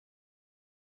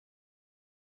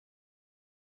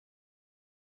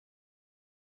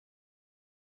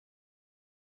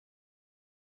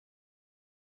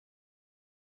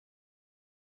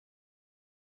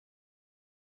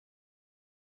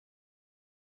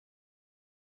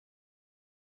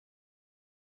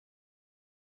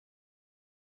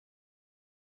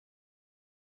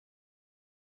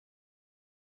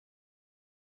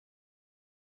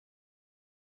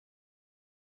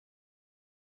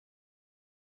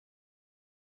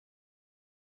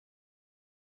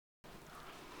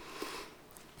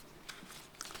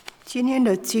今天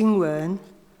的经文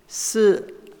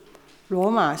是罗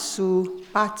马书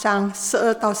8章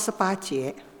12到18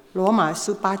节。罗马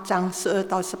书8章12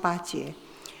到18节，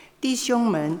弟兄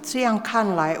们，这样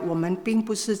看来，我们并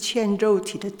不是欠肉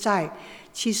体的债，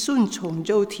去顺从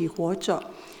肉体活着。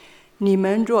你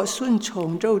们若顺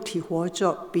从肉体活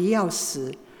着，必要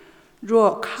死；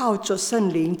若靠着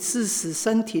圣灵致死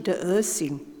身体的恶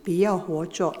行，必要活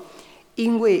着。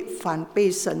因为凡被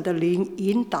神的灵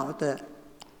引导的，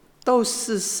都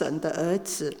是神的儿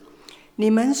子。你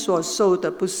们所受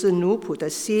的不是奴仆的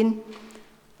心，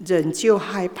仍旧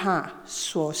害怕；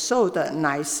所受的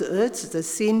乃是儿子的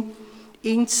心。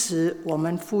因此，我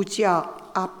们呼叫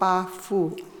阿爸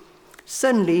父。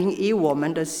圣灵以我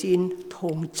们的心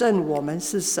统证我们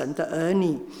是神的儿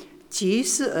女，即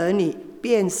是儿女，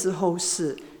便是后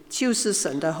嗣，就是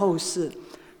神的后嗣，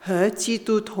和基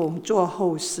督同作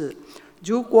后嗣。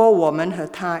如果我们和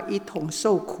他一同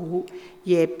受苦，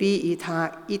也必与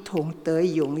他一同得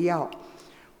荣耀。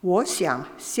我想，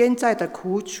现在的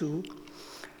苦楚，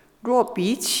若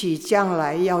比起将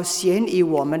来要显于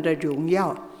我们的荣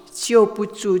耀，就不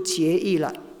足介意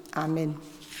了。阿们。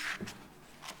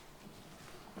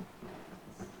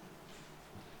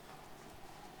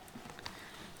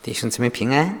弟兄姊妹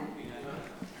平安。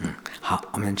好，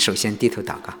我们首先低头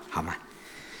祷告，好吗？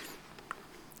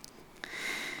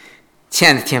亲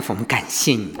爱的天父，我们感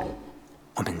谢你，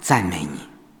我们赞美你，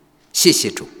谢谢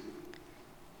主，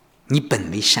你本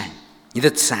为善，你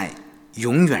的慈爱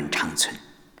永远长存。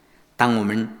当我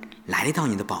们来到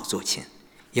你的宝座前，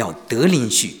要得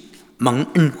连续蒙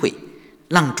恩惠，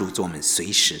让主做我们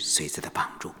随时随地的帮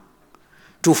助。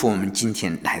祝福我们今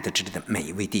天来到这里的每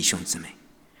一位弟兄姊妹，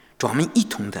主，我们一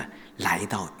同的来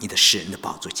到你的施恩的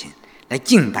宝座前，来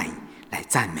敬拜你，来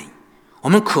赞美你。我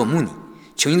们渴慕你，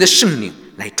求你的圣灵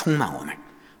来充满我们，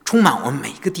充满我们每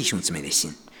一个弟兄姊妹的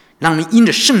心，让我们因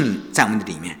着圣灵在我们的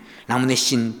里面，让我们的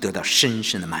心得到深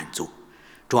深的满足。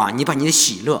主啊，你把你的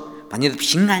喜乐，把你的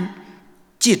平安，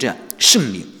借着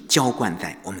圣灵浇灌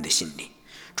在我们的心里。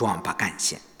主啊，把感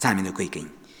谢赞美的归给你。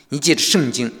你借着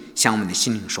圣经向我们的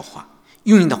心灵说话，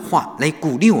用你的话来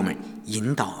鼓励我们，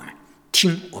引导我们，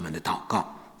听我们的祷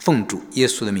告，奉主耶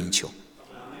稣的名求，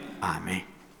阿们。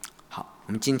好，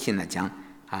我们今天呢讲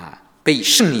被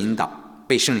圣灵引导，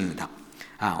被圣灵引导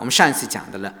我们上一次讲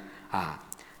到了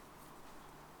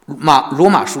罗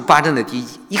马书8章的第1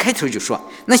节，一开头就说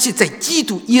那些在基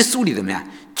督耶稣里的人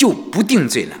就不定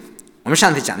罪了。我们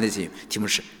上次讲的这题目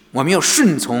是我们要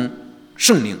顺从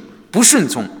圣灵，不顺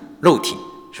从肉体，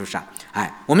是不是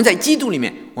我们在基督里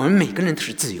面，我们每个人都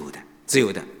是自由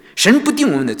的，神不定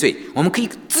我们的罪，我们可以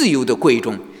自由的过一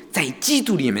种在基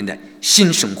督里面的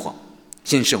新生活。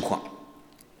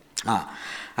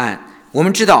我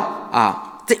们知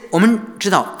道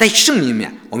在圣灵里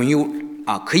面，我们有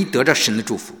可以得到神的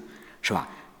祝福，是吧？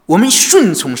我们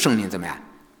顺从圣灵怎么样，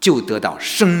就得到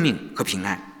生命和平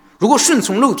安。如果顺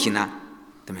从肉体呢，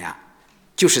怎么样，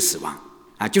就是死亡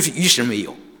就是与神为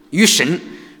友。与神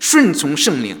顺从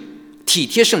圣灵，体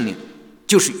贴圣灵，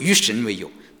就是与神为友，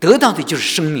得到的就是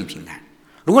生命平安。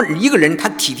如果一个人他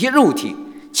体贴肉体，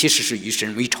其实是与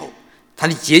神为仇，他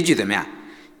的结局怎么样，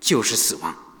就是死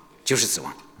亡。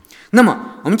那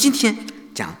么我们今天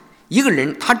讲，一个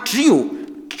人他只有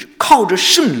靠着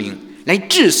圣灵来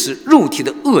致死肉体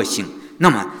的恶行，那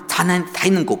么他才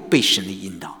能够被神的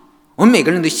引导。我们每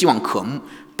个人都希望渴慕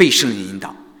被圣灵引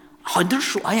导。很多人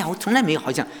说，哎呀，我从来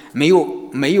好像没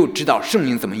有知道圣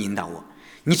灵怎么引导我。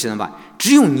你知道吧？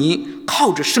只有你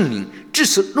靠着圣灵致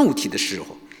死肉体的时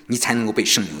候，你才能够被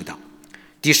圣灵引导。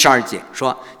第12节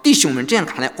说，弟兄们，这样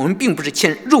看来，我们并不是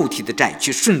欠肉体的债，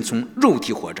去顺从肉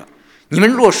体活着。你们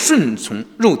若顺从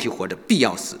肉体活着，必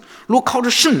要死；若靠着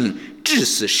圣灵致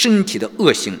死身体的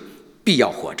恶行，必要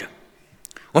活着。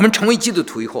我们成为基督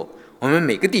徒以后，我们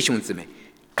每个弟兄姊妹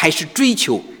开始追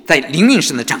求在灵命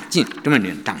上的长进，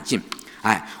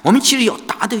我们其实要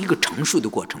达到一个成熟的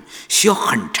过程，需要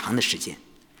很长的时间。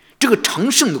这个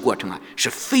成圣的过程是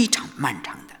非常漫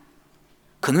长的，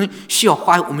可能需要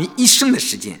花我们一生的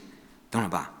时间，懂了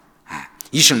吧？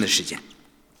一生的时间。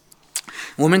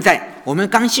我们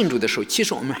刚信主的时候，其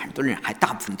实我们很多人还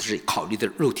大部分都是考虑的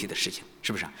肉体的事情，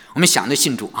是不是？我们想的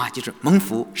信主就是蒙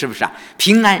福，是不是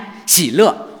平安喜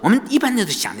乐，我们一般都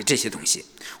是想的这些东西。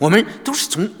我们都是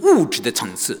从物质的层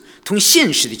次，从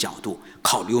现实的角度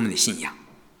考虑我们的信仰。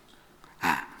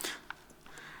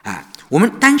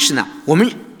但是呢，我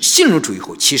们信入主以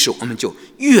后，其实我们就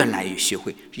越来越学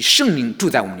会圣灵住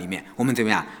在我们里面，我们怎么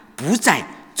样，不再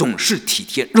总是体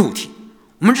贴肉体。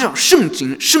我们知道圣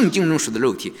经中说的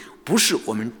肉体不是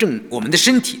我们的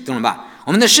身体，懂了吧？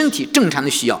我们的身体正常的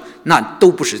需要，那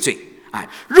都不是罪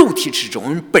肉体是指我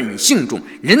们本性中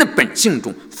人的本性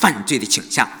中犯罪的倾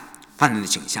向。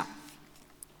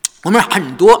我们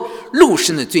很多肉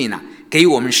身的罪呢，给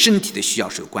我们身体的需要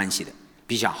是有关系的，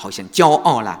比较好像骄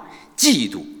傲啦、嫉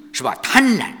妒，是吧？贪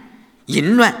婪、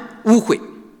淫乱、污秽，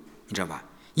你知道吧？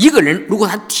一个人如果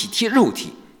他体贴肉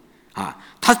体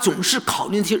他总是考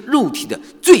虑那些肉体的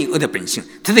罪恶的本性，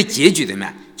他的结局怎么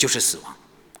样？就是死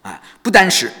亡不单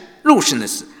是肉身的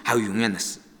死，还有永远的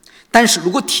死。但是如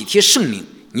果体贴圣灵，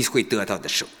你会得到的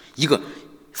是一个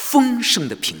丰盛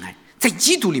的平安，在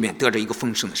基督里面得着一个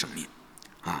丰盛的生命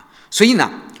所以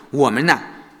呢，我们呢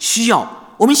需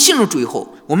要，我们信入主以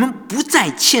后，我们不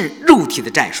再欠肉体的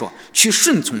债，说去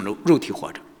顺从肉体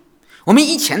活着。我们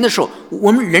以前的时候，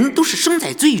我们人都是生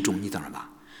在罪中，你懂了吧？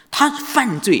他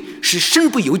犯罪是身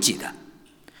不由己的，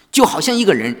就好像一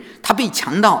个人他被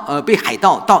被海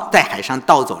盗在海上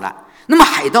盗走了，那么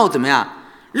海盗怎么样？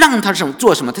让他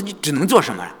做什么，他就只能做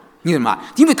什么了，你懂吗？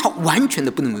因为他完全的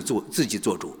不能自己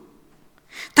做主。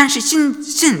但是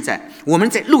现在我们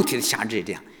在肉体的辖制也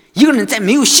这样，一个人在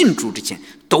没有信主之前，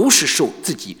都是受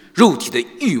自己肉体的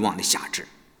欲望的辖制。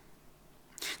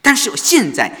但是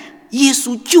现在耶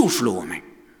稣救赎了我们，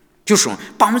就是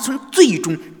把我们从罪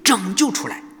中拯救出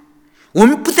来，我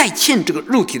们不再欠这个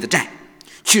肉体的债，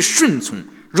去顺从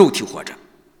肉体活着。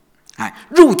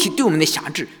肉体对我们的辖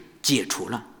制解除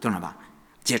了，懂了吧？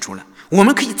解除了，我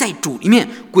们可以在主里面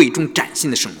过一种崭新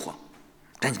的生活。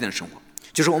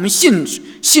就是我们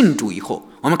信主以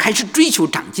后，我们开始追求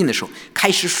长进的时候，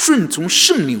开始顺从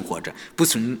圣灵活着，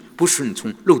不顺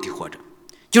从肉体活着。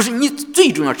就是你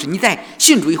最重要是你在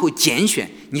信主以后拣选，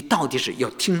你到底是要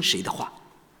听谁的话，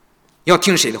有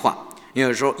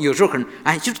时候可能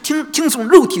就是听从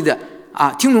肉体的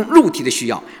听从肉体的需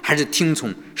要，还是听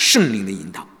从圣灵的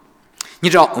引导。你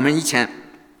知道我们以前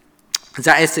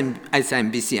在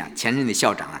SMBC 前任的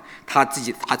校长他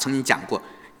曾经讲过，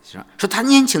说他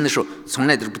年轻的时候从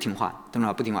来都是不听话，懂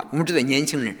吗？不听话。我们知道年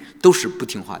轻人都是不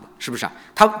听话的，是不是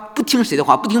他不听谁的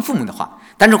话，不听父母的话，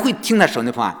但是会听他手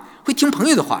的话，会听朋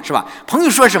友的话，是吧？朋友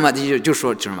说什么就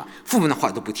说什么，父母的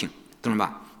话都不听，懂了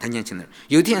吧？他年轻的时候，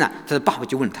有一天呢，他的爸爸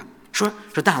就问他说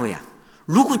大卫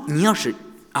如果你要是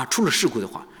出了事故的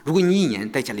话，如果你1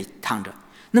年在家里躺着，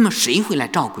那么谁会来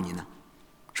照顾你呢？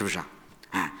是不是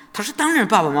他说当然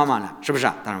爸爸妈妈了，是不是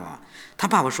当然爸爸。他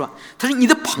爸爸说，他说你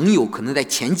的朋友可能在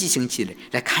前几星期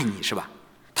来看你，是吧？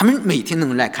他们每天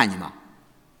能来看你吗？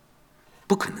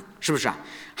不可能，是不是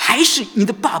还是你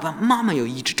的爸爸妈妈要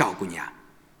一直照顾你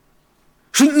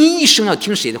所以你一生要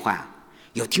听谁的话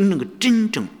要听那个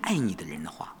真正爱你的人的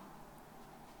话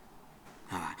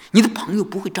你的朋友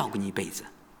不会照顾你一辈子。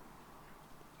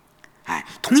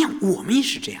同样我们也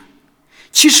是这样。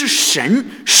其实神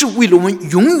是为了我们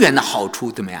永远的好处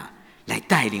怎么样来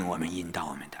带领我们引导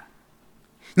我们的。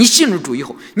你信入主以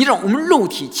后，你知道我们肉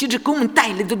体其实给我们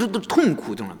带来的都痛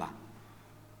苦，懂了吧？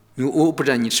我不知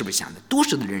道你是不是想的，多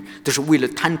数的人都是为了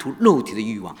贪图肉体的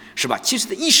欲望，是吧？其实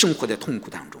他一生活在痛苦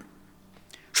当中。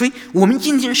所以我们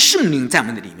今天圣灵在我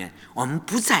们的里面，我们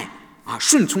不再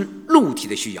顺从肉体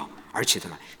的需要，而且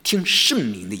听圣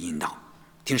灵的引导，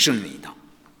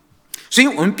所以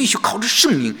我们必须靠着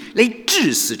圣灵来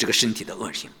治死这个身体的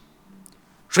恶行。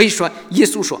所以说耶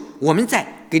稣说我们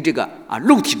在跟这个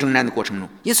肉体征战的过程中，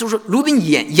耶稣说如果你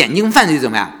眼睛犯罪怎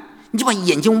么样，你就把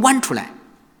眼睛弯出来。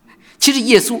其实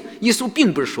耶稣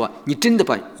并不是说你真的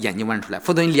把眼睛弯出来，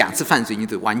否则你2次犯罪你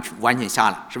就完全瞎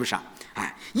了，是不是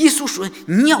耶稣说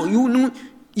你要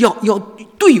要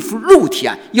对付肉体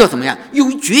要怎么样，有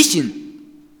决心，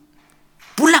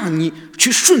不让你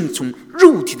去顺从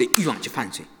肉体的欲望去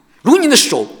犯罪。如果你的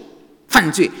手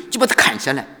犯罪，就把它砍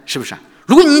下来，是不是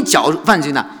如果你脚犯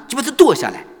罪呢，就把它剁下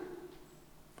来。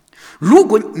如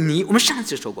果我们上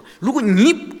次说过，如果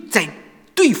你在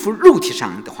对付肉体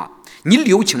上的话，你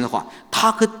留情的话，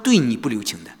他可对你不留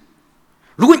情的。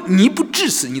如果你不治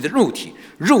死你的肉体，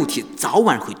肉体早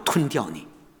晚会吞掉你，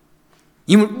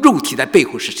因为肉体在背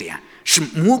后是谁是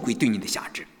魔鬼对你的辖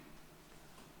制，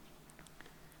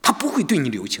他不会对你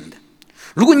留情的。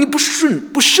如果你不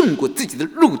胜过自己的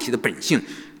肉体的本性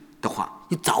的话，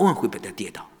你早晚会被他跌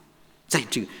倒。在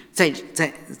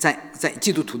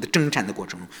基督徒的征战的过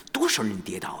程中，多少人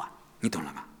跌倒你懂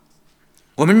了吗？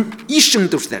我们一生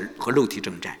都是在和肉体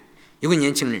征战。有个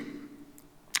年轻人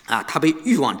他被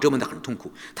欲望折磨得很痛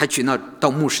苦，他去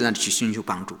到牧师那里去寻求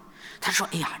帮助。他说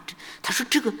他说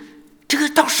这个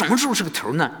到什么时候是个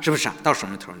头呢？是不是到什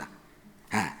么头呢？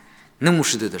那牧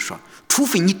师对他说，除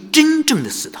非你真正的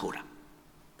死透了，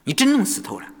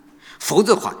否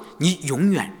则的话你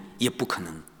永远也不可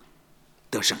能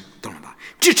得胜，懂了吧？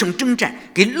这场征战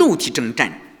跟肉体征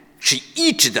战是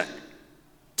一直的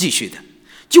继续的，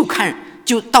就看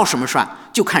就到什么时候啊？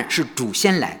就看是主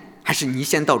先来还是你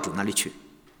先到主那里去。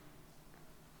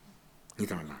你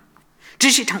懂了吧？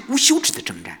这是一场无休止的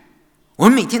征战。我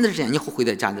们每天都是这样。你回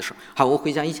到家的时候，好，我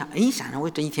回家一想，想着我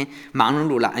这一天忙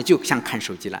碌了，就想看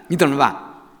手机了，你懂了吧？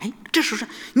这时候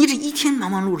你这一天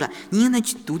忙碌了，你应该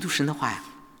去读读神的话呀，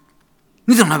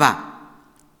你懂了吧？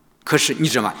可是你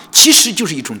知道吧？其实就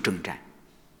是一种征战，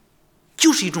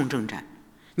就是一种征战。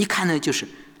你看的就是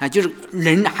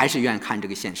人还是愿意看这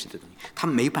个现实的东西，他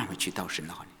没办法去到神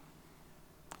的话里，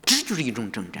这就是一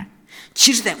种征战。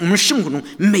其实在我们生活中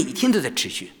每天都在持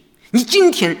续。你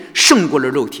今天胜过了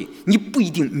肉体，你不一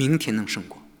定明天能胜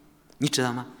过，你知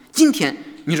道吗？今天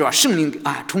你知道圣灵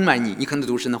充满你，你可能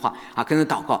读神的话可能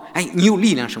祷告，你有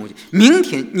力量胜过去。明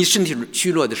天你身体虚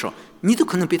弱的时候，你都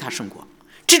可能被他胜过。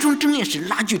这种征战是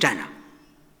拉锯战啊！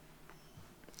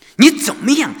你怎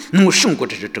么样能够胜过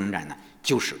这次征战呢？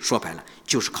就是说白了，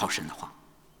就是靠神的话。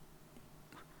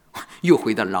又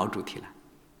回到老主题了，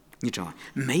你知道吗？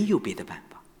没有别的办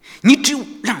法，你只有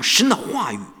让神的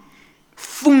话语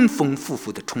丰丰富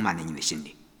富的充满在你的心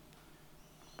里。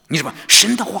你知道吧？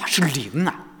神的话是灵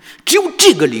啊，只有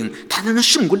这个灵，它才能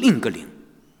胜过另一个灵，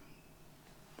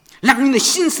让你的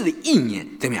心思的意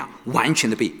念怎么样，完全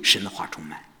的被神的话充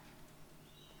满。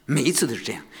每一次都是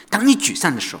这样。当你沮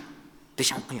丧的时候，得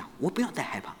想，我不要再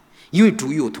害怕，因为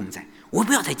主与我同在；我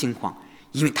不要再惊慌，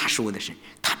因为他是我的神，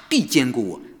他必坚固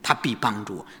我，他必帮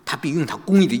助我，他必用他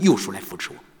公义的右手来扶持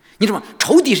我。你知道吗？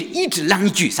仇敌是一直让你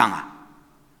沮丧啊。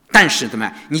但是怎么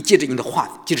样？你借着你的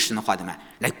话，借着神的话怎么样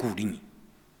来鼓励你？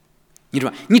你知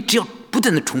道吧？你只要不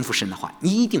断的重复神的话，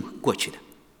你一定会过去的。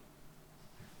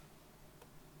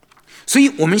所以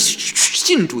我们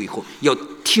信主以后要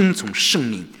听从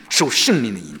圣灵，受圣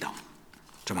灵的引导，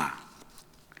知道吧？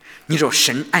你知道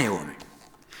神爱我们，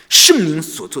圣灵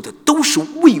所做的都是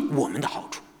为我们的好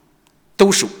处，都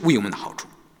是为我们的好处。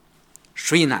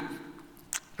所以呢，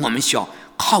我们需要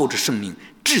靠着圣灵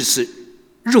治死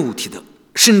肉体的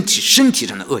身体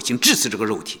上的恶行，治死这个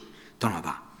肉体，懂了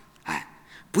吧？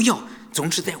不要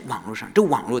总是在网络上，这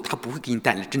网络它不会给你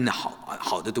带来真的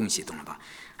好的东西，懂了吧？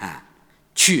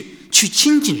去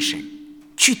亲近神，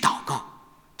去祷告，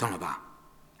懂了吧？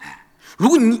如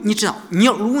果你知道，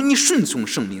如果你顺从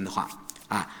圣灵的话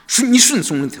你顺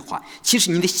从的话，其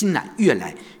实你的心越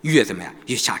来越怎么样？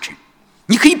越下沉。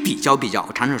你可以比较，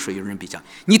我常常说有人比较，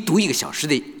你读一个小时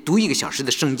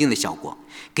的圣经的效果，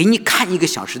给你看1个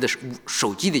小时的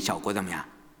手机的效果怎么样？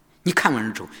你看完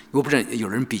了之后，我不知道有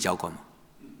人比较过吗？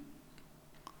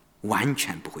完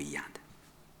全不会一样的，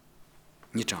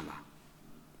你知道吧？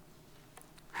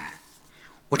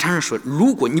我常常说，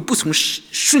如果你不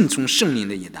顺从圣灵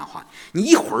的引导话，你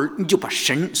一会儿你就把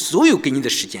神所有给你的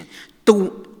时间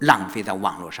都浪费在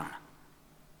网络上了，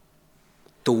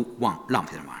浪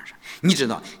费在网上。你知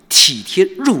道，体贴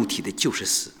肉体的就是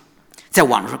死，在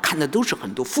网络上看的都是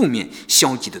很多负面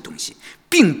消极的东西，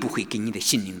并不会给你的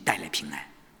心灵带来平安。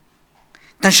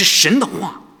但是神的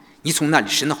话，你从那里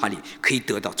神的话里可以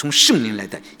得到从圣灵来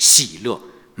的喜乐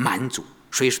满足。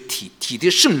所以说体贴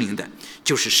圣灵的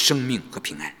就是生命和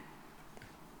平安。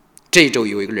这一周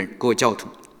有一个人给我交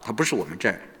通，他不是我们这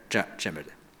边的，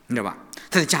你知道吧？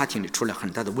他的家庭里出了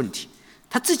很大的问题，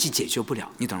他自己解决不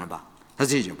了，你懂了吧？他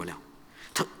解决不了，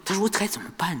他说我该怎么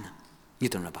办呢？你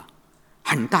懂了吧？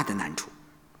很大的难处。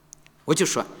我就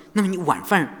说，那么你晚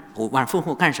饭后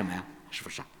干什么呀？是不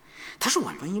是？他说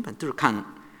晚饭一般都是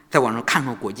在网上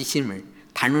看国际新闻，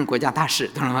谈论国家大事，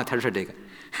懂了吗？他说这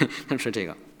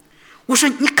个。我说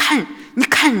你看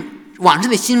网上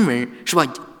的新闻是吧？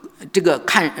这个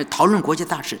讨论国家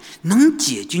大事，能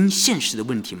解决你现实的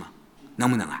问题吗？能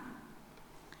不能啊？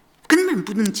根本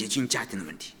不能解决你家庭的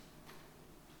问题。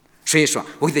所以说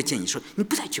我给他建议说，你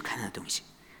不再去看那东西，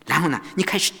然后呢，你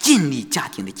开始建立家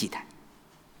庭的祭坛，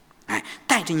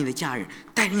带着你的家人，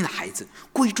带着你的孩子，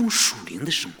过一种属灵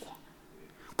的生活，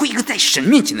过一个在神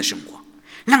面前的生活，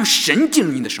让神进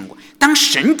入你的生活。当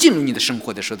神进入你的生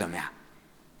活的时候，怎么样？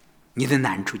你的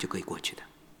难处就可以过去的。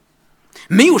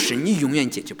没有神，你永远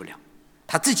解决不了。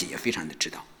他自己也非常的知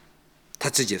道，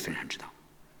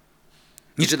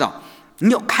你知道，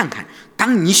你要看看，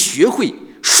当你学会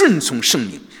顺从圣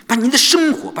灵，把你的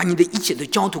生活，把你的一切都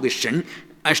交托给神，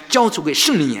交托给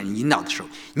圣灵引导的时候，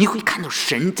你会看到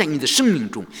神在你的生命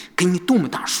中给你多么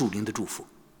大属灵的祝福。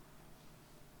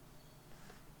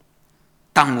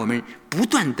当我们不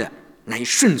断的来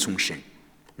顺从神，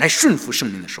来顺服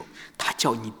圣灵的时候，他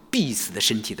叫你必死的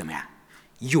身体怎么样？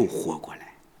又活过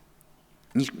来。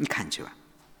你看去吧，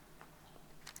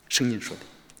圣经说的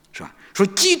是吧？说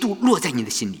基督落在你的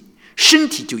心里，身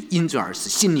体就因罪而死，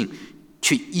心灵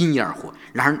却因义而活。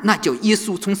然而那叫耶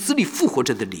稣从死里复活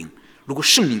着的灵，如果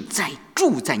圣灵再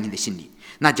住在你的心里，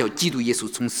那叫基督耶稣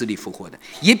从死里复活的，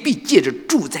也必借着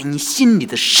住在你心里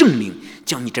的圣灵，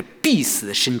叫你这必死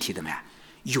的身体怎么样，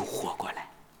又活过来，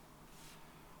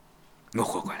又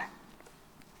活过来。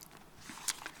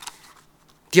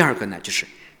第二呢，就是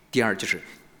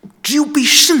只有被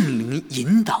圣灵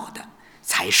引导的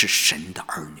才是神的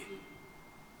儿女。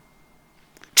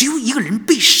只有一个人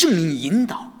被圣灵引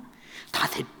导，他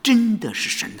才真的是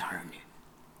神的儿女。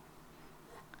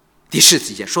第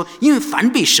14节说，因为凡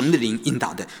被神的灵引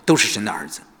导的都是神的儿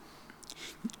子。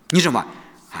你知道吗？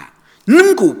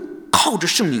能够靠着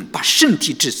圣灵把身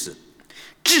体治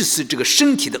死这个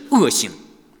身体的恶性，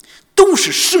都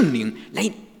是圣灵来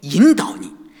引导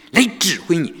你，来指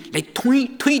挥你，来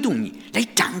推动你，来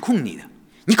掌控你的。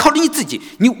你靠着你自己，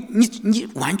你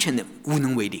完全的无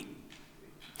能为力。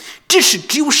这是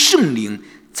只有圣灵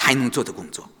才能做的工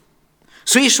作。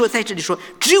所以说在这里说，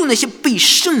只有那些被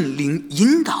圣灵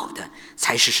引导的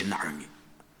才是神的儿女。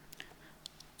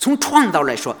从创造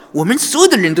来说，我们所有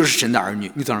的人都是神的儿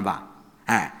女，你懂了吧？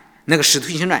那个使徒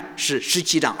行传是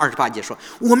17章28节说，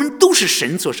我们都是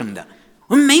神所生的，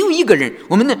我们没有一个人，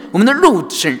我们的肉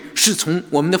身是从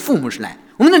我们的父母来，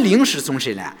我们的灵是从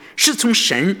谁来？是从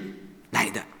神来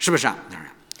的，是不是啊？当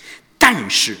然，但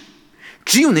是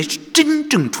只有那是真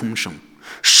正重生、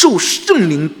受圣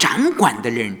灵掌管的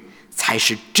人，才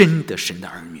是真的神的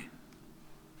儿女。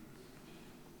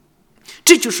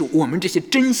这就是我们这些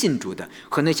真信主的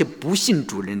和那些不信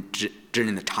主人之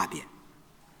人的差别。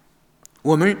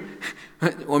我们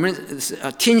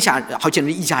天下好像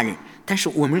是一家人，但是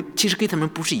我们其实跟他们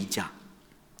不是一家，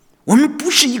我们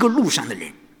不是一个路上的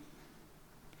人。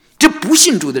这不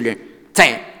信主的人，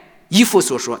在以弗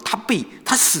所说，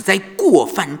他死在过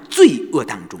犯罪恶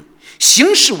当中，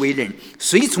行事为人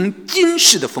随从今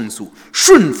世的风俗，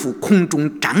顺服空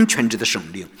中掌权者的圣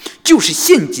灵，就是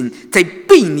现今在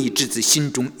悖逆之子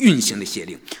心中运行的邪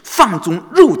灵，放纵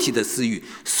肉体的私欲，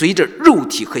随着肉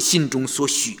体和心中所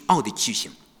许傲的去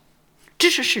行。这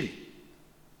是事理。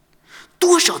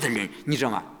多少的人你知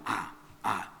道吗？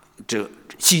这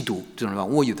吸毒，知道吧？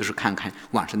我有的时候看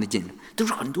网上的见证，都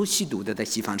是很多吸毒的在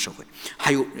西方社会，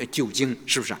还有酒精，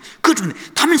是不是啊？各种的，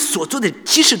他们所做的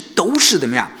其实都是怎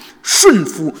么样？顺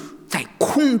服在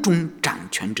空中掌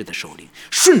权者的首领，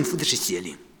顺服的是邪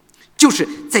灵，就是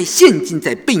在现今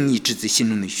在悖逆之子心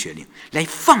中的邪灵，来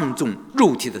放纵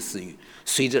肉体的私欲，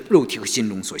随着肉体和心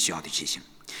中所需要的去行。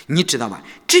你知道吧？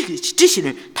这些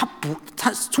人，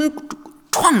他从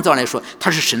创造来说他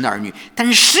是神的儿女，但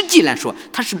是实际来说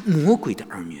他是魔鬼的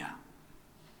儿女啊。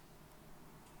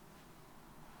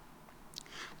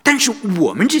但是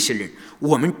我们这些人，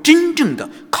我们真正的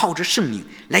靠着圣灵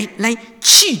来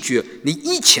弃绝你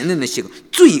以前的那些个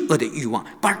罪恶的欲望，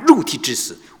把肉体致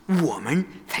死，我们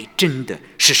才真的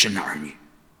是神的儿女。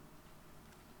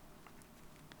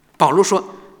保罗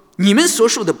说，你们所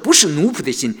受的不是奴仆的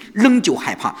心，仍旧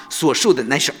害怕，所受的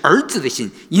乃是儿子的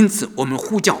心，因此我们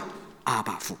呼叫阿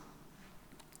爸父。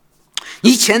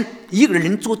以前一个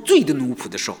人做罪的奴仆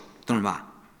的时候，懂了吧？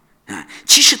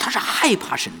其实他是害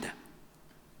怕神的，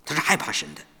他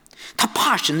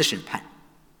怕神的审判，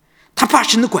他怕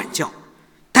神的管教，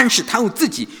但是他自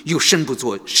己又身不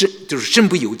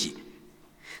由己。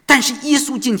但是耶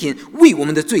稣今天为我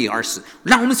们的罪而死，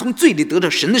让我们从罪里得到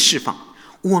神的释放，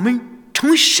我们成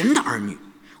为神的儿女，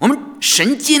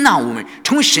神接纳我们，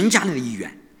成为神家里的一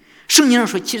员。圣经上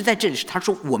说，其实在这里他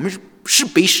说我们是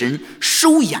被神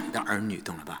收养的儿女，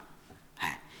懂了吧？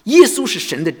耶稣是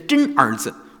神的真儿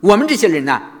子，我们这些人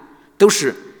呢，都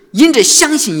是因着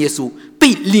相信耶稣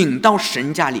被领到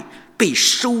神家里被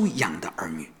收养的儿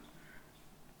女。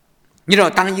你知道，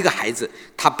当一个孩子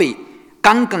他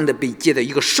刚刚的被接到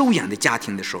一个收养的家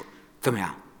庭的时候，怎么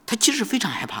样？他其实非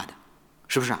常害怕的，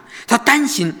是不是啊？他担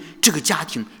心这个家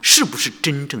庭是不是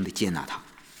真正的接纳他，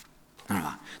知道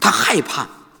吧？他害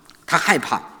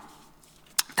怕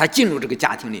他进入这个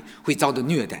家庭里会遭到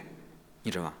虐待，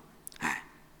你知道吧？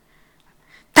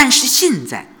但是现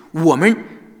在我们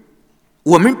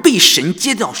被神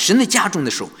接到神的家中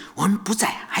的时候，我们不再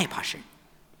害怕神，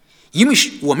因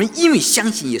为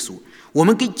相信耶稣，我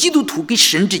们跟基督徒跟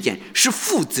神之间是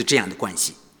父子这样的关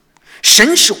系，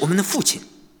神是我们的父亲，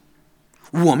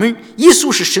耶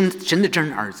稣是神的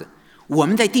真儿子，我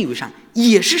们在地位上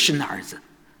也是神的儿子，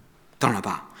懂了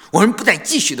吧？我们不再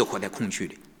继续的活在空虚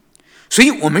里，所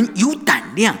以我们有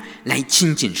胆量来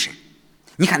亲近神。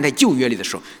你看在旧约里的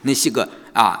时候，那些个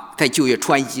在旧约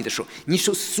出埃及的时候，你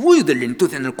说所有的人都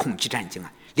在那恐惧战惊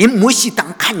啊，连摩西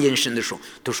当看见神的时候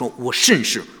都说我甚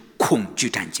是恐惧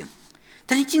战惊。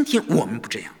但是今天我们不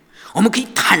这样，我们可以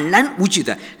坦然无惧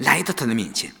的来到他的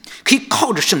面前，可以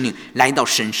靠着圣灵来到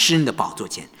神施恩的宝座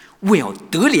前，为要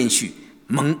得连续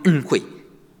蒙恩惠，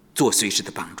做随时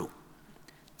的帮助。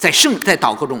在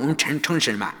祷告中，我们称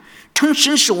神嘛，称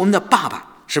神是我们的爸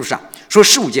爸，是不是啊？说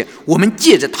15节，我们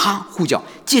借着他呼叫，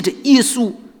借着耶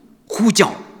稣呼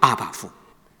叫阿爸父。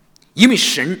因为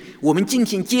神，我们今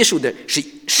天接受的是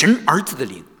神儿子的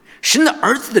灵，神的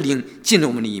儿子的灵进了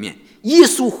我们的里面。耶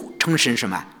稣称神什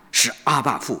么？是阿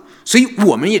爸父，所以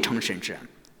我们也称神是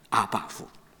阿爸父。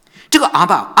这个阿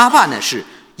爸呢是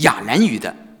亚兰语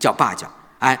的，叫爸叫。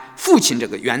父亲这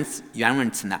个原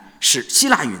文词呢是希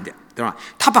腊语的，对吧？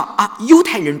他把犹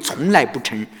太人从来不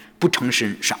称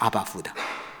神是阿爸父的，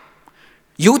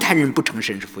犹太人不称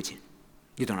神是父亲，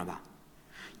你懂了吧？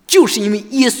就是因为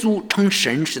耶稣称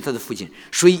神是他的父亲，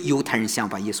所以犹太人想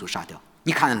把耶稣杀掉。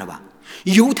你看到了吧？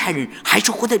犹太人还是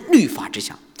活在律法之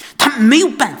下，他没有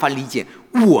办法理解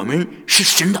我们是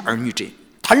神的儿女这。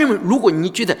他认为，如果你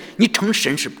觉得你称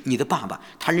神是你的爸爸，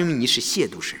他认为你是亵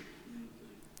渎神，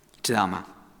知道吗？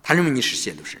他认为你是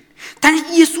亵渎神。但是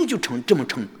耶稣就这么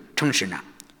称神啊！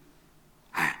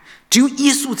只有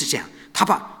耶稣是这样，他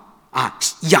把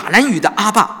亚兰语的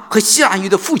阿爸和希腊语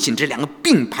的父亲这两个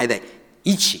并排在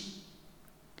一起，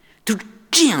就是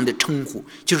这样的称呼，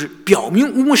就是表明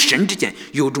我们神之间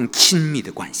有一种亲密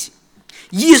的关系。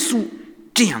耶稣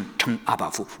这样称阿爸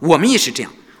父，我们也是这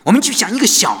样，我们就像一个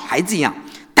小孩子一样，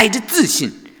带着自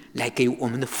信来给我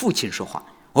们的父亲说话。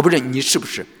我不知道你是不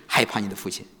是害怕你的父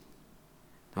亲，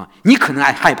对吧？你可能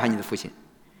害怕你的父亲，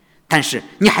但是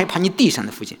你害怕你地上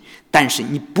的父亲，但是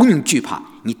你不用惧怕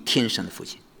你天上的父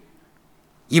亲，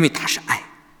因为他是爱。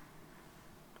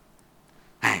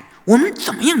我们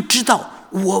怎么样知道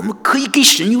我们可以跟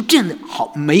神有这样的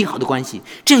美好的关系，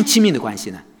这样亲密的关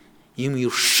系呢？因为有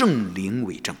圣灵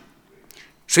为证。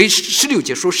所以16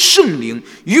节说，圣灵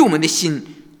与我们的心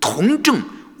同证，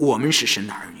我们是神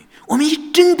的儿女，我们也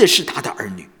真的是他的儿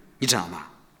女，你知道吗？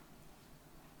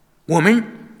我们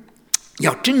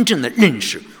要真正的认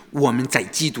识我们在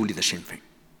基督里的身份，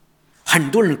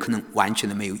很多人可能完全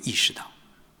的没有意识到。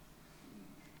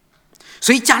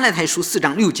所以加拉太书4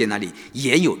章6节那里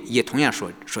也同样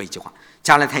说一句话。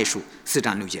加拉太书4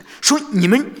章6节说，你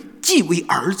们既为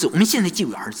儿子，我们现在既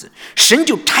为儿子，神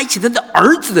就差遣他的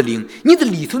儿子的灵，你的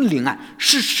里头的灵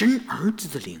是神儿子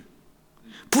的灵，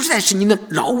不是再是你的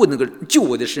老我那个救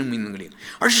我的生命那个灵，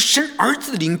而是神儿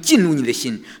子的灵进入你的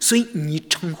心，所以你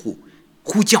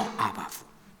呼叫阿爸父。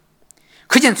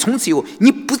可见从此以后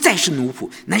你不再是奴仆，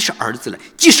乃是儿子了。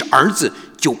既是儿子，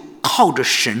就靠着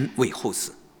神为后嗣。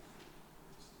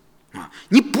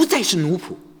你不再是奴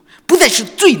仆，不再是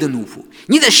罪的奴仆，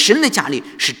你在神的家里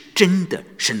是真的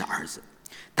神的儿子。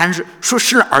但是说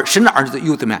神的儿子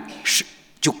又怎么样？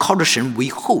就靠着神为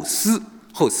后嗣。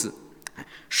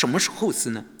什么是后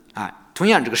嗣呢？同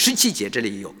样这个17节这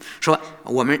里也有说，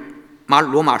我们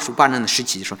罗马书8章的17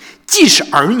节说，既是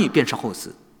儿女便是后嗣。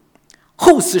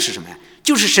后嗣是什么呀？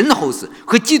就是神的后嗣，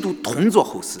和基督同作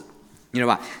后嗣，你知道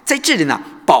吧？在这里呢，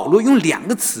保罗用两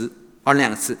个词，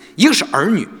一个是儿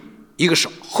女，一个是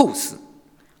后嗣。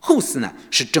后嗣呢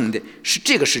是指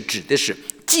的是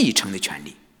继承的权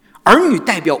利，儿女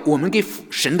代表我们跟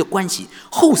神的关系，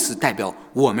后嗣代表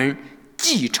我们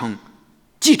继承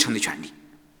的权利。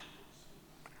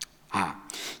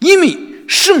因为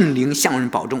圣灵向人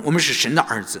保证我们是神的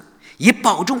儿子，也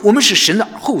保证我们是神的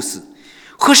后嗣，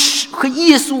和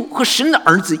耶稣和神的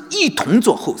儿子一同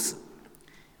做后嗣。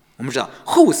我们知道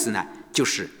后嗣呢就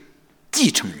是继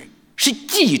承人，是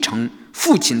继承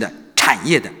父亲的产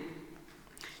业的。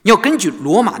要根据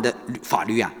罗马的法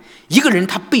律一个人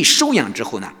他被收养之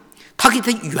后呢，他跟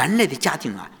他原来的家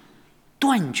庭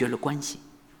断绝了关系，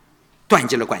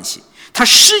他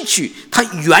失去他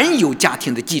原有家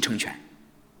庭的继承权。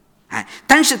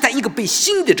但是在一个被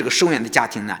新的这个收养的家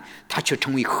庭呢，他却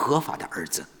成为合法的儿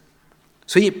子。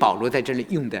所以保罗在这里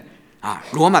用的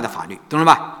罗马的法律，懂了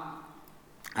吧？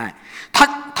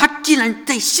他既然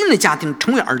在新的家庭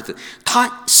成为儿子，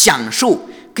他享受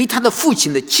给他的父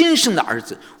亲的亲生的儿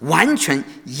子完全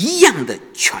一样的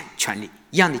权利，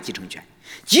一样的继承权。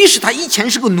即使他以前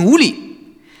是个奴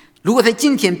隶，如果他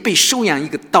今天被收养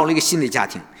到了一个新的家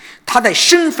庭，他在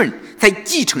身份在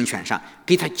继承权上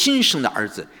给他亲生的儿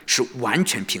子是完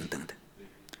全平等的，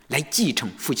来继承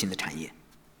父亲的产业。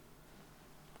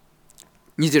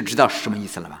你就知道是什么意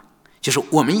思了吧？就是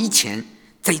我们以前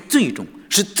在罪中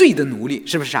是罪的奴隶，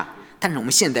是不是但是我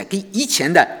们现在跟以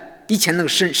前那个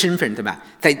身份，对吧？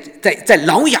在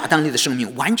老亚当里的生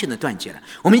命完全的断绝了。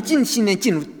我们今年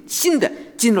进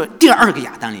入第二个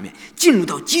亚当里面，进入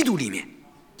到基督里面，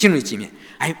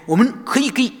我们可以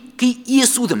跟耶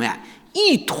稣怎么样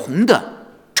一同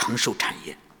的承受产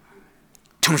业。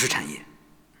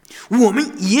我们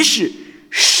也是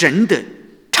神的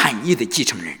产业的继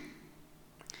承人。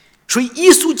所以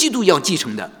耶稣基督要继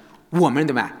承的，我们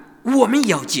对吧？我们也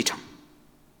要继承。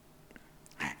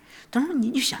哎，当然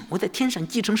你就想，我在天上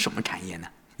继承什么产业呢？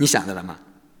你想到了吗？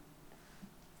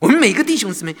我们每个弟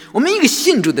兄姊妹，我们一个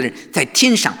信主的人，在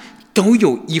天上都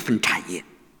有一份产业。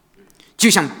就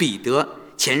像彼得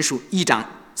前书1章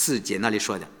4节那里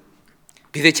说的，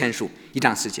彼得前书1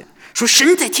章4节说，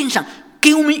神在天上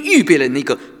给我们预备了那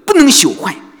个不能朽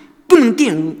坏、不能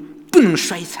玷污、不能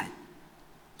衰残，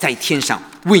在天上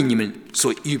为你们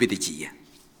所预备的基业。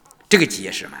这个基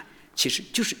业是什么？其实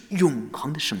就是永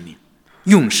恒的生命，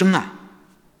永生啊！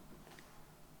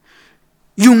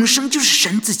永生就是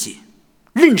神自己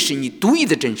认识你独一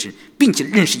的真神，并且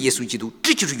认识耶稣基督，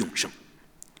这就是永生。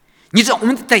你知道我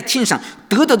们在天上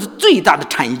得到的最大的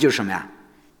产业就是什么呀？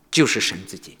就是神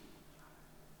自己。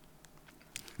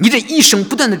你这一生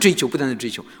不断的追求，不断的追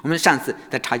求。我们上次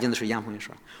在查经的时候，杨峰也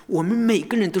说了，我们每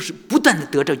个人都是不断的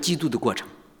得着基督的过程。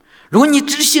如果你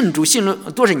只信主信了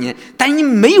多少年，但是你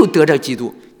没有得着基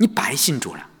督，你白信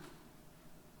主了。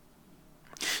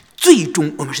最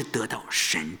终我们是得到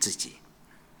神自己。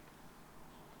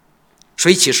所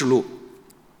以启示录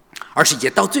20节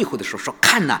到最后的时候说，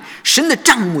看哪，神的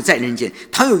帐幕在人间，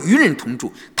他要与人同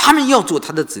住，他们要做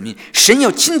他的子民，神要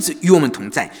亲自与我们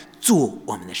同在，做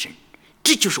我们的神。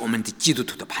这就是我们的基督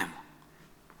徒的盼望。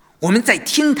我们在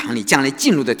天堂里，将来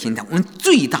进入的天堂，我们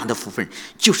最大的福分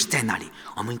就是在那里，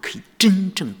我们可以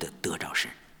真正的得着神。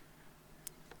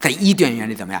在伊甸园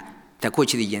里怎么样？在过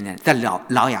去的伊甸园，在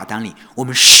老亚当里，我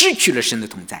们失去了神的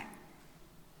同在。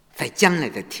在将来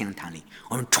的天堂里，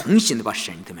我们重新的把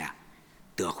神怎么样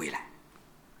得回来。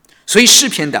所以诗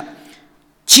篇的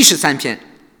73篇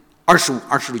25、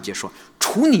26节说，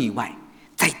除你以外，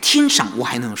在天上我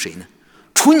还能有谁呢？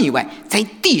除你以外，在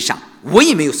地上我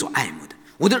也没有所爱慕的。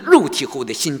我的肉体和我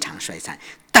的心肠衰散，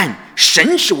但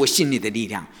神是我心里的力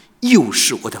量，又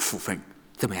是我的福分，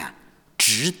怎么样？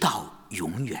直到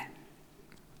永远。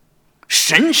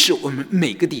神是我们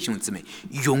每个弟兄姊妹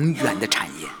永远的产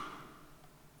业。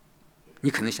你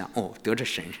可能想，得着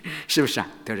神，是不是啊？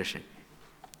得着神，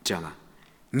知道吧？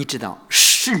你知道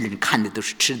世人看的都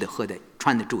是吃的、喝的、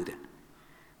穿的、住的，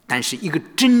但是一个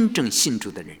真正信主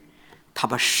的人，他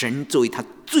把神作为他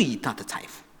最大的财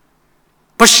富，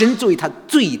把神作为他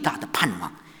最大的盼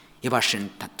望，也把神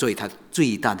作为他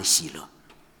最大的喜乐。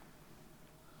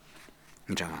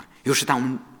你知道吗？有时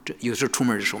候出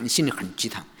门的时候，我们心里很鸡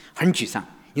汤、很沮丧，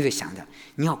你得想着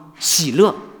你要喜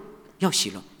乐，要喜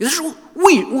乐。有的时候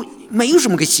没有什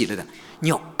么可喜乐的，你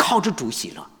要靠着主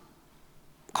喜乐，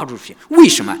靠着主喜乐。为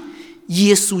什么？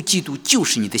耶稣基督就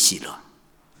是你的喜乐。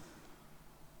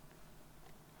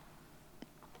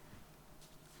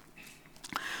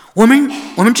我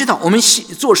们知道，我们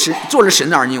做了神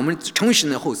的儿女，我们成为神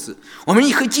的后嗣，我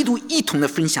们和基督一同的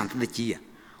分享他的基业，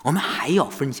我们还要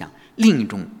分享另一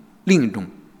种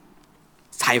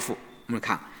财富。我们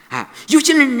看啊，有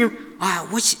些人啊，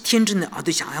我天真的啊，都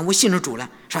想啊，我信了主了，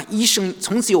是吧？一生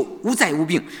从此有无灾无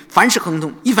病，凡事亨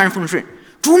通，一帆风顺，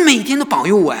主每天都保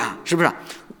佑我呀，是不是？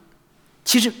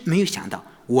其实没有想到，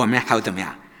我们还要怎么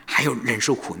样？还要忍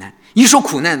受苦难。一说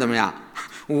苦难怎么样？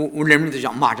我人们都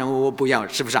讲马上我不要，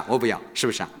是不是啊？我不要，是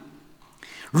不是啊？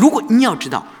如果你要知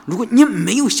道，如果你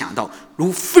没有想到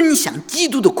如分享基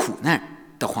督的苦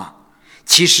难的话，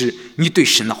其实你对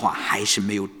神的话还是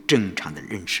没有正常的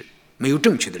认识，没有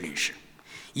正确的认识。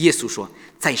耶稣说，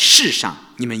在世上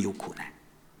你们有苦难，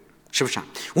是不是啊？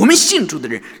我们信主的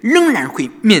人仍然会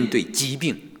面对疾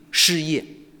病、失业、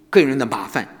个人的麻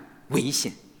烦、危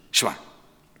险，是吧？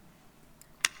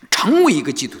成为一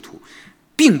个基督徒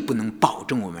并不能保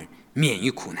证我们免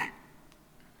于苦难，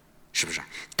是不是？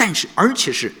但是而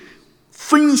且是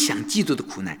分享基督的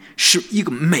苦难，是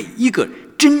每一个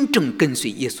真正跟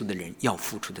随耶稣的人要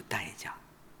付出的代价。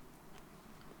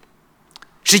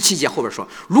17节后边说，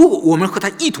如果我们和他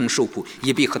一同受苦，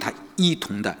也必和他一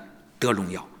同的得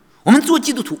荣耀。我们做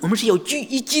基督徒，我们是要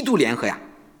与基督联合呀。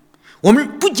我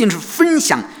们不仅是分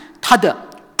享他的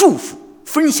祝福，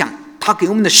分享他给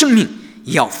我们的生命，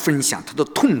也要分享他的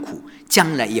痛苦，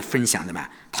将来也分享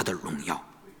他的荣耀。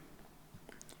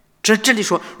这里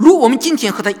说，如果我们今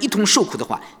天和他一同受苦的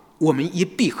话，我们也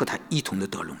必和他一同的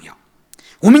得荣耀。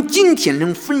我们今天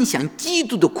能分享基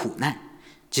督的苦难，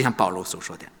就像保罗所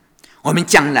说的，我们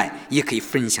将来也可以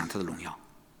分享他的荣耀。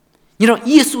你知道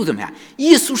耶稣怎么样？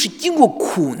耶稣是经过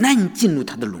苦难进入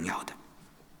他的荣耀的。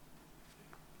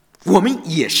我们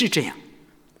也是这样。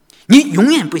你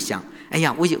永远不想，哎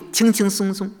呀，我就轻轻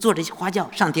松松坐着花轿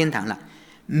上天堂了，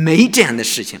没这样的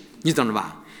事情，你懂了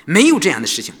吧？没有这样的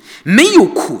事情，没有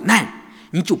苦难，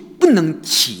你就不能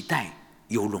期待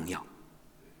有荣耀。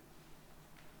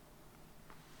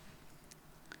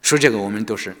说这个，我们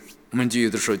就有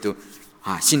的时候都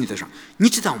心里头想，你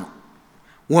知道吗？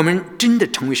我们真的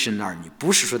成为神的儿女，不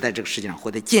是说在这个世界上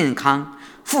活得健康、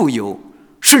富有、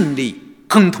顺利、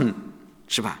亨通，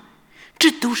是吧？这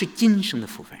都是今生的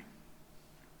福分，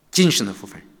今生的福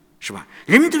分，是吧？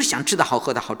人们都是想吃得好、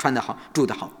喝得好、穿得好、住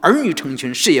得好，儿女成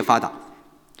群，事业发达。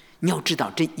你要知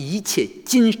道，这一切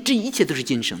都是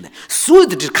今生的，所有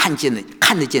的这看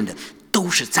得见的都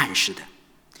是暂时的。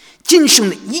今生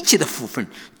的一切的福分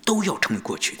都要成为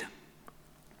过去的。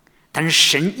但是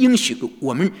神应许给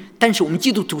我们，但是我们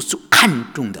基督徒所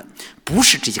看重的不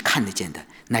是这些看得见的，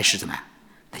乃是怎么样？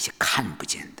那些看不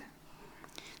见的。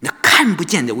那看不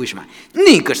见的为什么？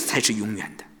那个才是永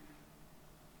远的。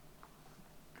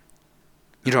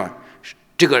你知道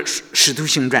这个《使徒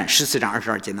行传》14章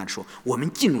22节那说，我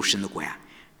们进入神的国呀，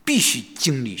必须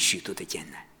经历许多的艰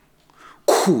难，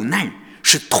苦难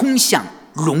是通向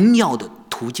荣耀的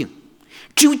途径，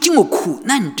只有经过苦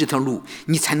难这条路，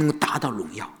你才能够达到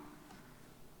荣耀。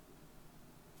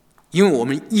因为我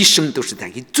们一生都是在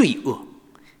给罪恶、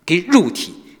给肉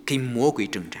体、给魔鬼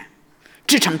征战，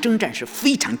这场征战是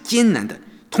非常艰难的、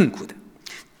痛苦的。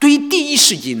对于第一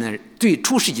世纪呢，对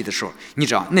初世纪的时候，你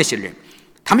知道那些人，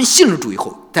他们信了主以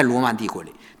后，在罗马帝国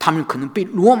里，他们可能被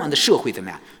罗马的社会怎么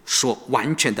样所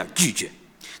完全的拒绝，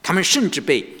他们甚至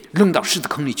被扔到狮子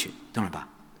坑里去，懂了吧？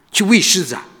去喂狮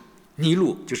子啊，尼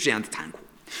禄就是这样的残酷，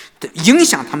影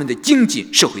响他们的经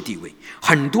济社会地位，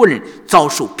很多人遭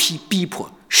受逼迫。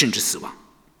甚至死亡。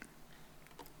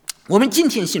我们今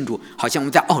天信主，好像我们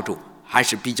在澳洲还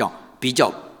是比较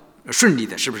顺利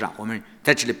的，是不是啊？我们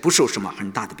在这里不受什么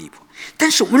很大的逼迫，但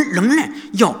是我们仍然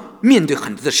要面对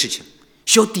很多的事情，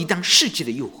需要抵挡世界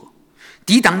的诱惑，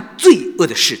抵挡罪恶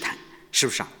的试探，是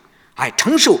不是啊？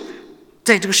承受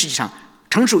在这个世界上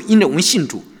承受，因为我们信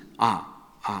主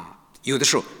有的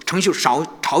时候承受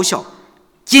嘲笑、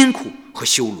艰苦和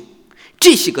羞辱，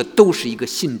这些个都是一个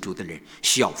信主的人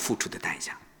需要付出的代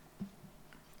价。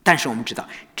但是我们知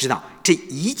道这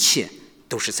一切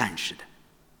都是暂时的。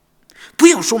不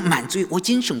要说满足于我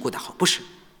今生过得好，不是。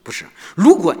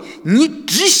如果你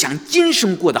只想今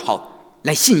生过得好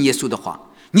来信耶稣的话，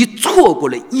你错过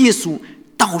了耶稣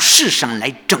到世上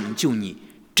来拯救你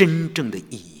真正的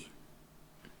意义。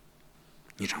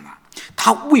你知道吗？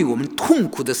他为我们痛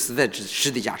苦的死在十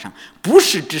字架上，不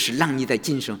是只是让你在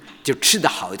今生就吃得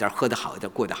好一点、喝得好一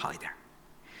点、过得好一点，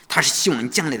他是希望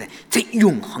将来在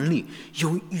永恒里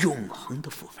有永恒的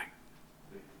福分，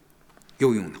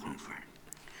有永恒的福分。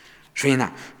所以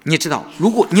呢，如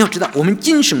果你要知道我们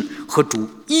今生和主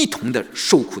一同的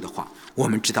受苦的话，我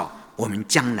们知道我们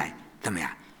将来怎么样，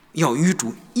要与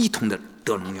主一同的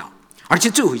得荣耀。而且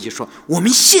最后一句说，我们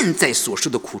现在所受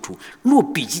的苦楚，若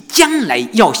比及将来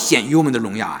要显于我们的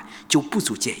荣耀就不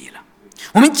足介意了。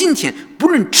我们今天不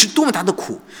论吃多么大的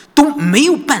苦，都没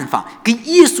有办法跟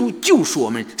耶稣救赎我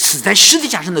们死在十字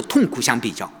架上的痛苦相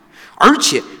比较。而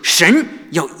且神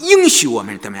要应许我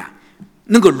们怎么样，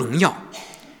那个荣耀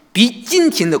比今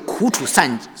天的苦楚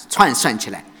算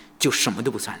起来就什么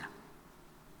都不算了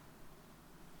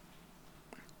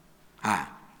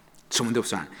什么都不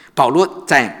算了。保罗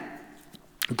在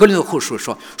哥林多后书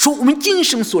说我们今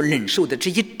生所忍受的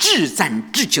这些至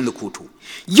暂至轻的苦楚，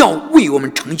要为我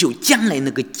们成就将来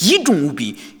那个极重无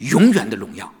比永远的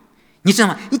荣耀。你知道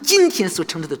吗？你今天所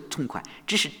承受的痛快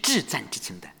只是至暂至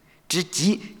轻的，只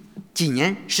几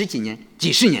年、十几年、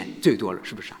几十年最多了，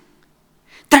是不是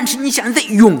但是你想在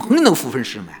永恒的那个福分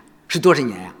是什么呀？是多少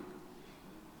年呀？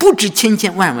不止千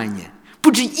万年，不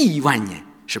止亿万年，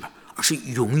是吧？而是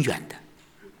永远的。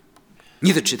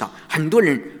你得知道，很多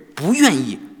人不愿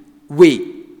意为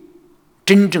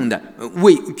真正的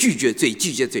为拒绝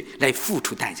罪来付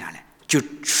出代价来，就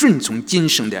顺从今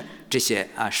生的这些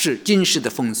是今世的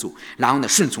风俗，然后呢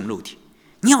顺从肉体。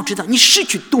你要知道，你失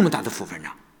去多么大的福分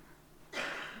啊！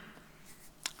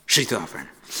失去多少分？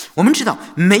我们知道，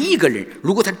每一个人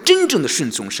如果他真正的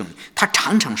顺从圣灵，他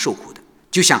常常受苦的。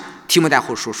就像提摩太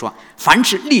后书说，凡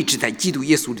是立志在基督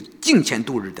耶稣里敬虔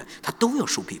度日的，他都要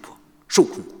受逼迫、受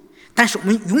苦。但是我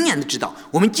们永远的知道，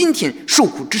我们今天受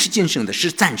苦只是今生的，是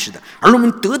暂时的，而我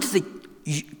们得的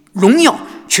荣耀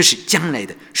却是将来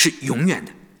的，是永远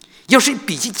的。要是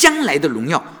比起将来的荣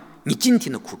耀，你今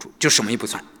天的苦楚就什么也不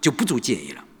算，就不足介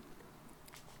意了。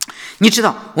你知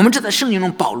道，我们知道圣经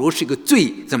中保罗是一个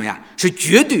最怎么样，是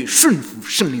绝对顺服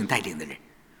圣灵带领的人，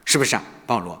是不是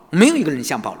保罗没有一个人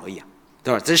像保罗一样，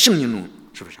对吧？在圣经中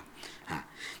是不是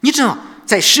你知道，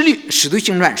在使徒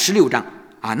行传16章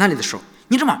那里的时候，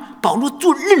你知道吗？保罗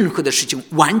做任何的事情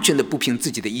完全的不凭自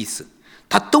己的意思，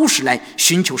他都是来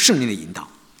寻求圣灵的引导。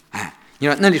你知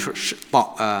道那里说是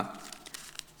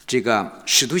这个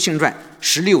使徒行传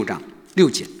16章6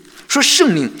节说，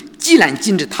圣灵既然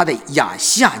禁止他在亚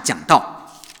细亚讲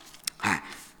道，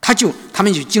他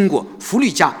们就经过弗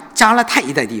吕加、加拉太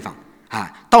一带地方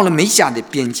到了梅西亚的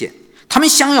边界，他们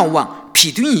想要往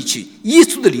毗顿一去，耶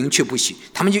稣的灵却不许，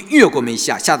他们就越过梅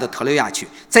西亚，下到特洛亚去。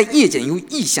在夜间有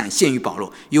异象现于保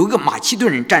罗，有一个马其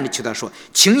顿人站着求他说：“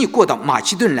请你过到马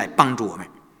其顿来帮助我们。”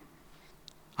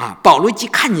保罗既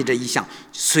看见这异象，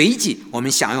随即我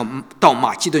们想要到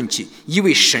马其顿去，因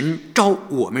为神召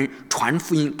我们传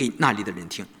福音给那里的人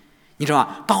听。你知道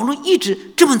吧？保罗一直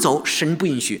这么走，神不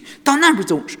允许；到那边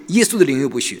走，耶稣的灵又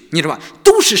不许。你知道吧？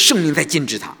都是圣灵在禁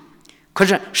止他。可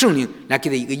是圣灵来给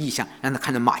他一个意象，让他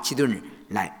看到马其顿人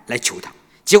来求他。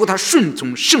结果他顺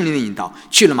从圣灵的引导，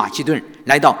去了马其顿，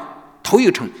来到头一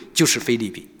个城就是腓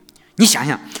立比。你想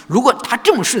想，如果他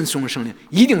这么顺从圣灵，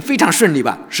一定非常顺利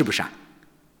吧？是不是啊？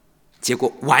结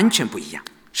果完全不一样，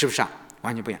是不是啊？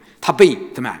完全不一样。他被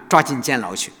怎么样抓进监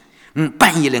牢去？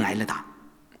半夜里挨了打。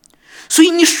所以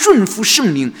你顺服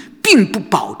圣灵，并不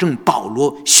保证保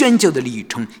罗宣教的旅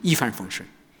程一帆风顺，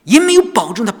也没有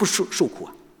保证他不受苦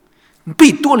啊。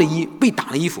被打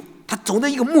了衣服，他走到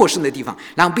一个陌生的地方，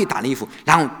然后被打了衣服，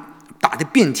然后打得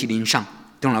遍体鳞伤，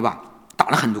懂了吧？打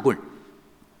了很多棍。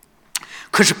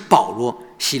可是保罗、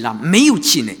希拉没有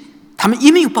气馁，他们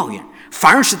也没有抱怨，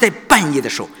反而是在半夜的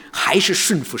时候还是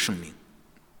顺服圣灵，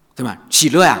对吧？喜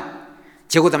乐呀！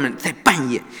结果他们在半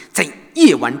夜，在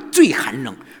夜晚最寒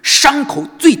冷、伤口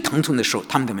最疼痛的时候，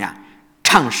他们怎么样？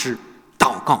唱诗、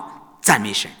祷告、赞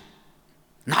美神。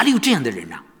哪里有这样的人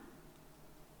呢？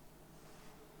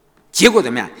结果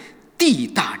怎么样？地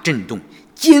大震动，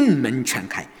监门全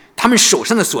开，他们手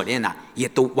上的锁链呢，也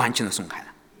都完全的松开了，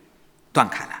断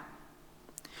开了。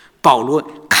保罗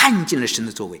看见了神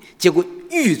的作为，结果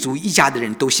狱卒一家的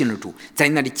人都信了主，在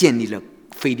那里建立了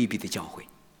腓立比的教会，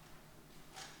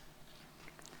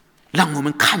让我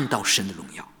们看到神的荣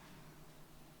耀，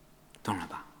懂了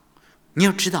吧？你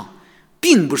要知道，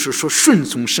并不是说顺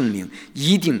从圣灵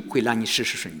一定会让你事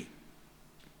事顺利，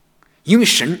因为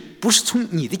神不是从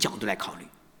你的角度来考虑，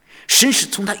神是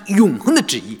从他永恒的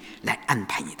旨意来安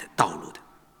排你的道路的。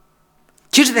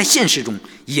其实在现实中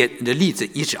的例子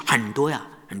也是很多呀，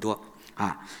很多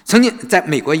曾经在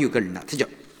美国有个人呢，他叫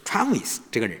Travis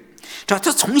这个人，他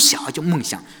从小就梦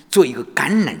想做一个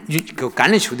橄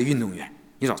榄球的运动员，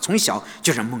你知道，从小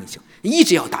就是梦想，一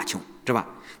直要打球，是吧？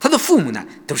他的父母呢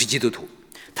都是基督徒，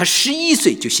他11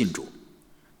岁就信主，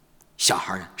小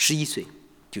孩呢11岁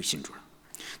就信主了。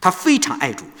他非常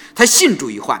爱主，他信主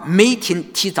以后每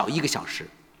天提早1个小时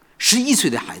，11岁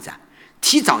的孩子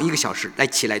提早1个小时来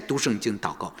起来读圣经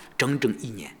祷告，整整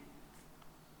1年。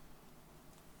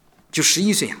就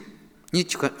11岁你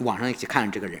去网上去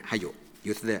看这个人，还有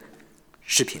他的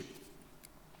视频，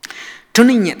整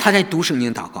整1年他在读圣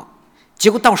经祷告。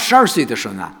结果到12岁的时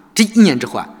候呢，这1年之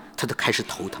后他就开始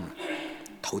头疼了。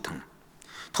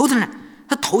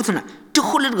这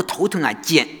后来这个头疼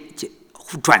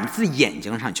转自眼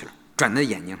睛上去了，转到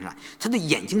眼睛上来，他的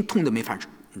眼睛痛得没法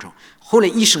受。后来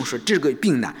医生说这个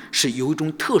病呢是有一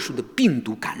种特殊的病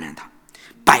毒感染他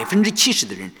，70%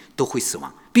的人都会死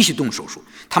亡，必须动手术。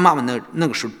他妈妈那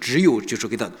个时候只有就是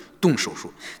给他动手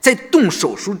术，在动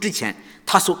手术之前，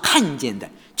他所看见的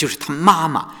就是他妈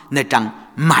妈那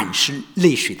张满是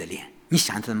泪水的脸。你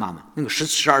想想他的妈妈，那个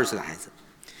12岁的孩子，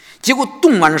结果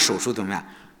动完了手术怎么样？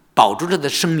保住他的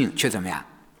生命却怎么样？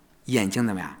眼睛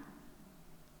怎么样？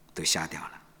都瞎掉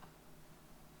了。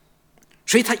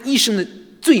所以他一生的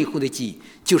最后的记忆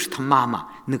就是他妈妈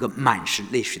那个满是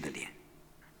泪水的脸。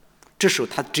这时候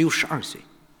他只有12岁，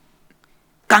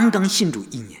刚刚信主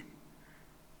1年，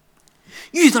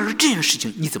遇到了这样的事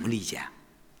情，你怎么理解？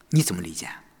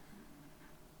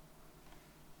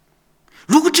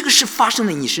如果这个事发生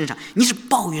在你身上，你是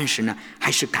抱怨神呢，还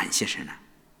是感谢神呢？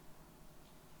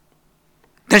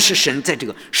但是神在这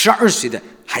个12岁的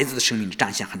孩子的生命里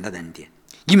彰显很大的恩典，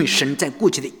因为神在过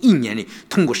去的1年里，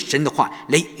通过神的话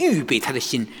来预备他的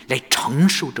心，来承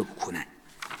受这个苦难。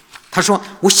他说：“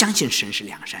我相信神是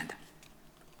良善的，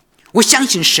我相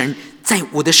信神在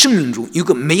我的生命中有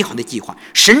个美好的计划，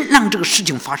神让这个事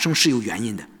情发生是有原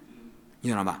因的，你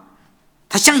知道吧？”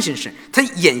他相信神，他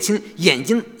眼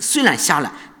睛虽然瞎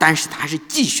了，但是他还是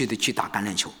继续的去打橄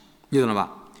榄球，你懂了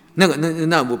吧？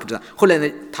那我不知道。后来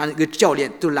呢，他那个教练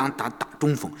都让他打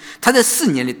中锋，他在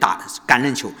4年里打橄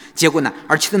榄球，结果呢，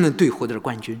而且他们队获得了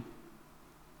冠军，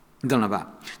你懂了吧？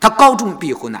他高中毕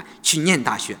业后呢，去念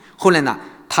大学，后来呢，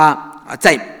他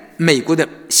在美国的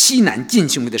西南浸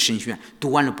信会的神学院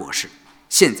读完了博士，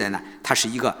现在呢，他是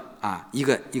一个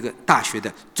大学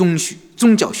的宗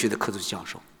教学的客座教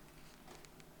授。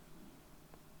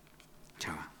知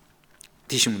道吧？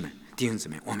弟兄姊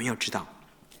妹，我们要知道，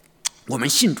我们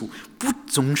信主不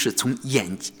总是从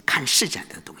眼睛看视展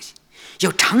的东西，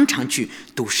要常常去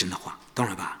读神的话，懂懂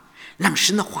了吧？让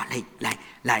神的话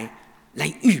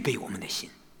来预备我们的心。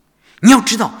你要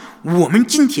知道，我们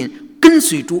今天跟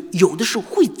随主，有的时候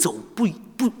会走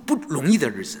不容易的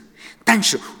日子，但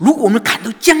是如果我们看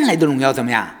到将来的荣耀怎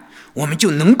么样，我们就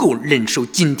能够忍受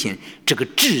今天这个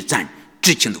至暂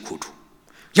至轻的苦楚。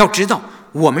要知道，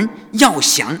我们要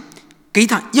想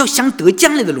得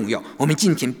将来的荣耀，我们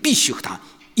今天必须和他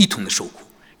一同的受苦，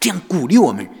这样鼓励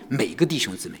我们每个弟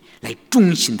兄姊妹来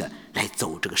忠心的来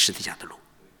走这个十字架的路。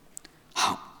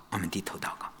好，我们低头祷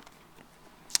告。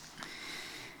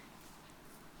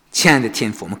亲爱的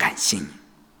天父，我们感谢你，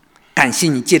感谢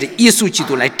你借着耶稣基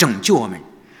督来拯救我们，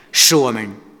使我们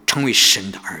成为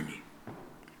神的儿女。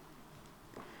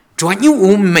主啊，因为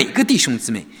我们每个弟兄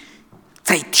姊妹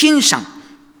在天上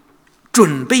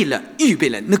预备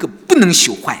了那个不能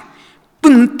朽坏、不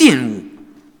能玷污、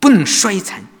不能衰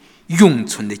残、永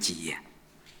存的基业。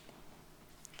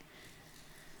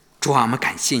主啊，我们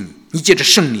感谢你，你借着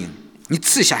圣灵，你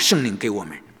赐下圣灵给我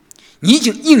们，你已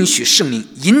经应许圣灵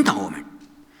引导我们，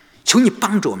求你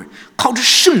帮助我们，靠着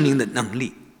圣灵的能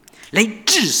力来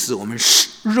治死我们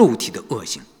肉体的恶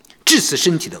行，治死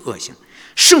身体的恶行，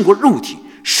胜过肉体，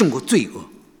胜过罪恶。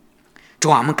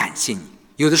主啊，我们感谢你，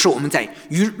有的时候我们在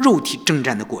与肉体征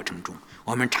战的过程中，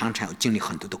我们常常要经历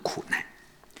很多的苦难。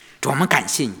主啊，我们感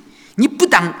谢你，你不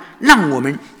但让我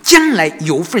们将来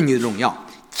有份于荣耀，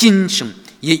今生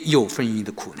也有份于你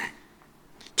的苦难。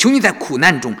求你在苦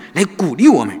难中来鼓励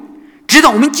我们，直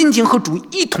到我们今天和主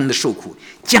一同的受苦，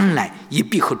将来也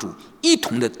必和主一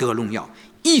同的得荣耀，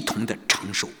一同的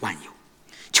承受万有。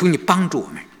求你帮助我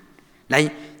们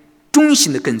来忠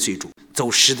心的跟随主，走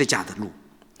十字架的路，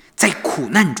在苦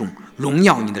难中荣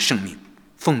耀你的生命。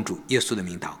奉主耶稣的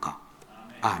名祷告，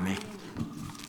阿们。